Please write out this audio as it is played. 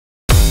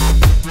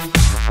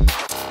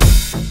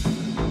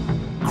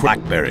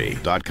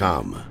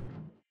CrackBerry.com.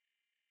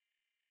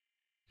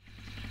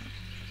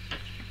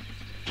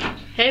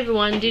 Hey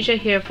everyone, DJ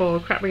here for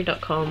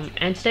CrackBerry.com,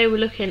 and today we're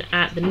looking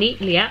at the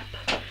Neatly app,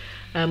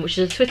 which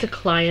is a Twitter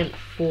client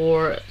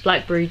for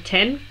BlackBerry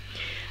 10.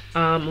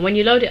 When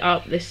you load it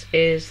up, this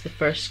is the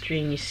first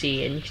screen you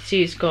see, and you can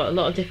see it's got a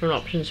lot of different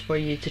options for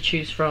you to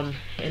choose from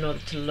in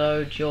order to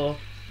load your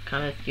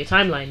your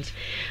timelines.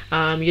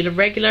 Your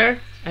regular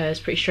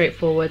is pretty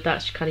straightforward.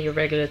 That's kind of your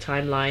regular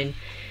timeline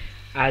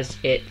as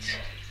it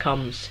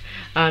comes.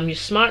 Your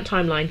smart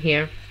timeline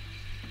here,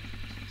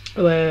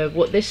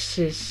 what this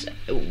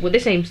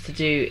aims to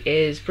do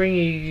is bring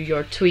you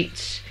your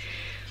tweets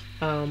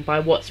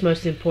by what's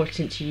most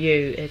important to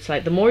you. It's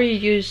like the more you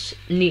use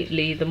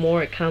Neatly, the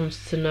more it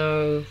comes to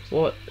know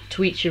what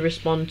tweets you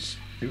respond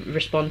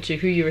to,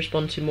 who you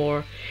respond to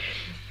more,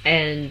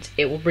 and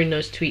it will bring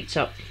those tweets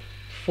up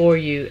for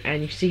you.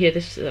 And you see here,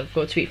 this I've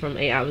got a tweet from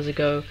 8 hours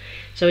ago,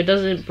 so it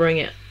doesn't bring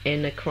it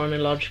in a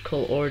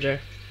chronological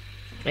order.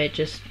 It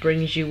just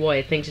brings you what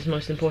it thinks is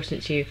most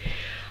important to you.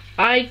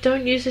 I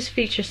don't use this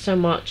feature so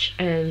much,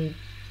 and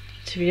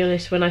to be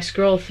honest, when I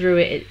scroll through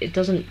it, it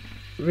doesn't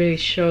really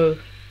show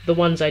the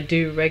ones I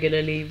do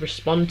regularly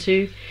respond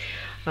to,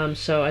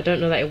 so I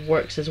don't know that it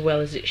works as well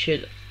as it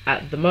should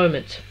at the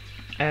moment.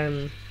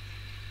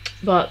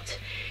 But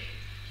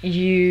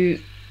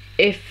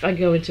if I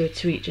go into a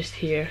tweet just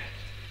here,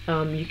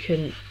 you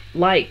can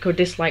like or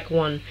dislike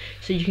one,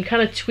 so you can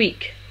kind of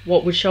tweak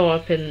what would show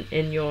up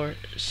in your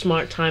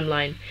smart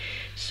timeline.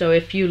 So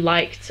if you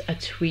liked a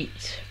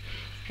tweet,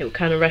 it would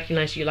kind of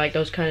recognize you like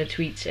those kind of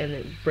tweets and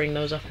it would bring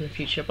those up in the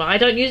future. But I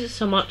don't use it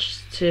so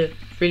much to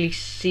really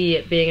see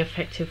it being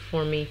effective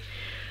for me,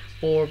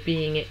 or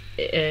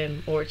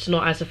or it's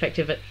not as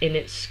effective in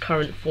its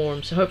current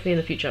form. So hopefully in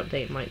the future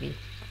update it might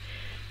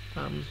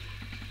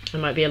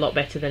be a lot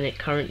better than it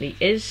currently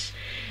is.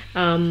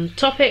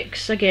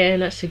 Topics, again,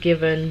 that's a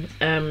given.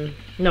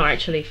 No,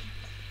 actually,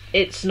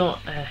 it's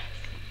not.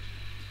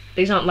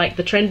 These aren't like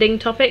the trending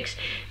topics.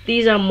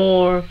 These are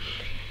more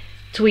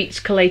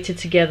tweets collated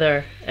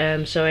together.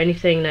 So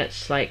anything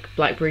that's like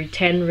BlackBerry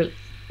 10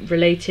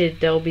 related,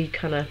 they'll be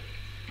kind of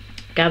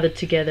gathered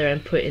together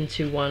and put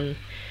into one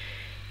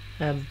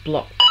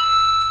block,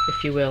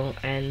 if you will,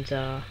 and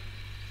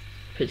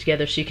put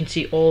together so you can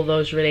see all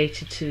those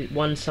related to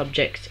one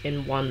subject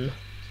in one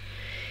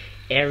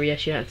area,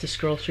 so you don't have to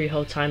scroll through your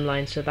whole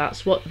timeline. So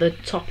that's what the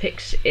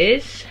topics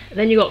is. And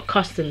then you got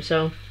custom.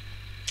 So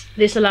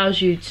this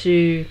allows you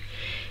to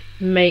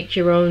make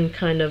your own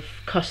kind of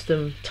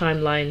custom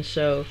timeline.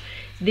 So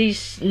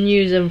these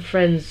news and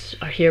friends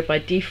are here by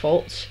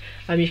default.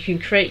 You can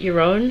create your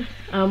own.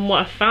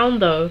 What I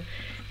found though,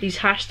 these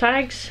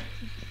hashtags,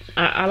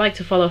 I like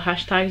to follow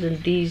hashtags,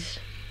 and these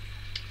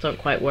don't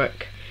quite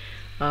work.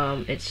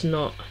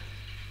 Doesn't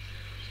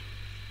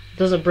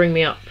bring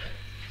me up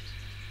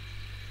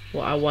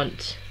what I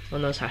want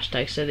on those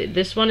hashtags. So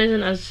this one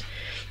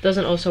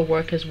doesn't also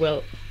work as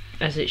well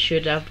as it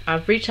should.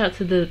 I've reached out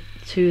to the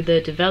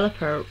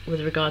developer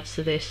with regards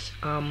to this,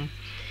 and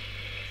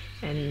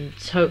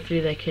hopefully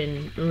they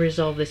can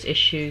resolve this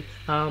issue.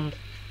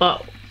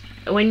 But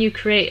when you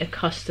create a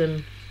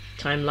custom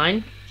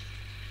timeline,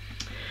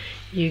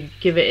 you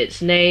give it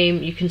its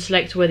name. You can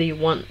select whether you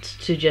want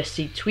to just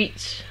see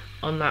tweets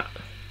on that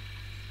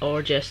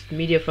or just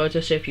media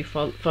photos. So if you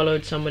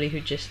followed somebody who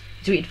just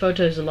tweeted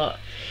photos a lot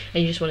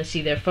and you just want to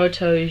see their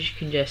photos, you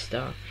can just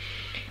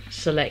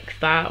select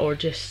that, or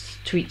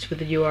just tweets with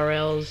the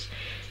URLs,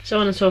 so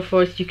on and so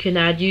forth. You can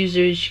add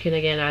users, you can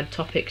again add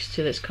topics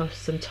to this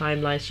custom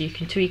timeline, so you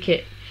can tweak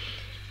it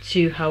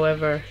to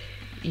however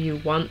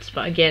you want.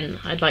 But again,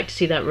 I'd like to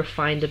see that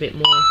refined a bit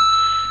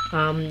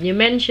more. Your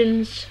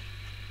mentions,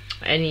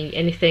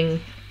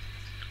 anything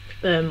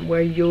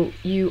where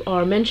you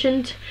are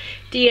mentioned,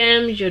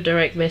 DMs, your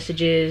direct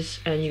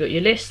messages, and you got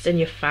your lists and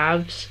your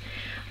favs.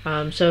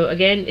 So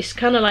again, it's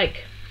kind of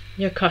like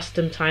your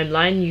custom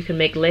timeline. You can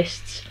make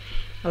lists.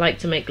 I like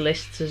to make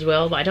lists as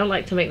well, but I don't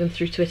like to make them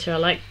through Twitter. I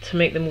like to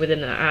make them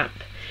within an app,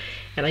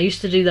 and I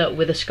used to do that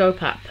with a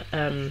Scope app,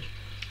 but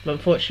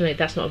unfortunately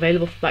that's not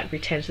available for BlackBerry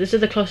 10. So this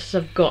is the closest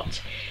I've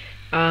got.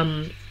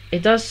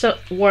 It does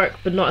work,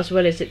 but not as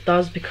well as it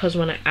does, because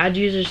when I add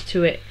users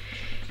to it,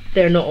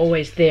 they're not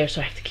always there,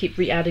 so I have to keep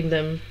re-adding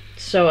them.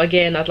 So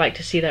again, I'd like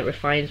to see that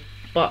refined,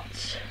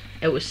 but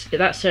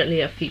that's certainly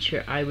a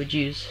feature I would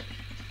use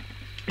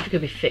if it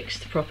could be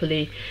fixed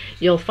properly.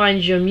 You'll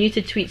find your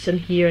muted tweets in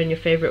here and your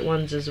favorite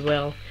ones as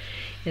well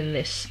in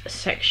this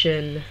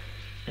section.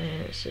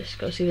 Let's just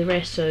go see the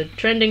rest. So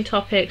trending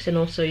topics, and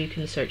also you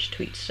can search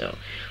tweets, so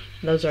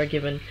those are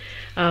given.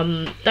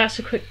 That's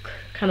a quick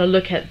kind of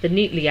look at the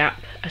Neatly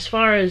app. As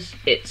far as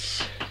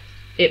it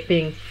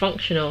being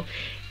functional,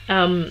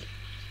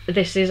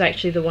 this is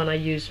actually the one I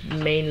use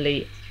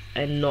mainly,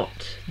 and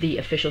not the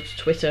official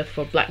Twitter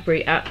for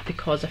BlackBerry app,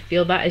 because I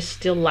feel that is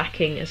still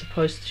lacking as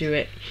opposed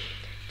to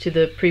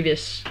the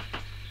previous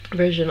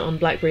version on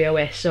BlackBerry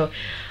OS. So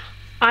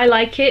I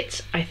like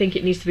it. I think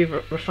it needs to be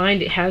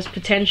refined. It has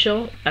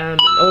potential.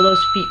 All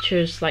those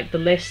features like the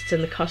lists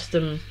and the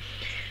custom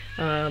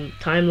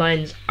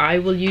timelines, I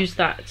will use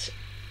that,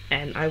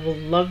 and I will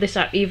love this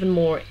app even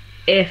more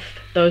if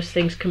those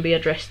things can be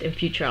addressed in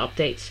future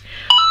updates.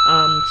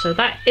 So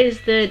that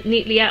is the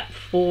Neatly app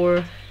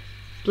for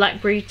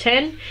BlackBerry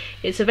 10.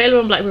 It's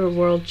available on BlackBerry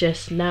World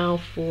just now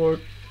for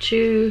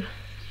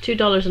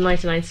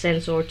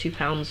 $2.99 or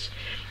 £2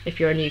 if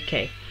you're in the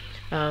UK.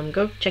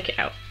 Go check it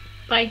out.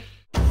 Bye.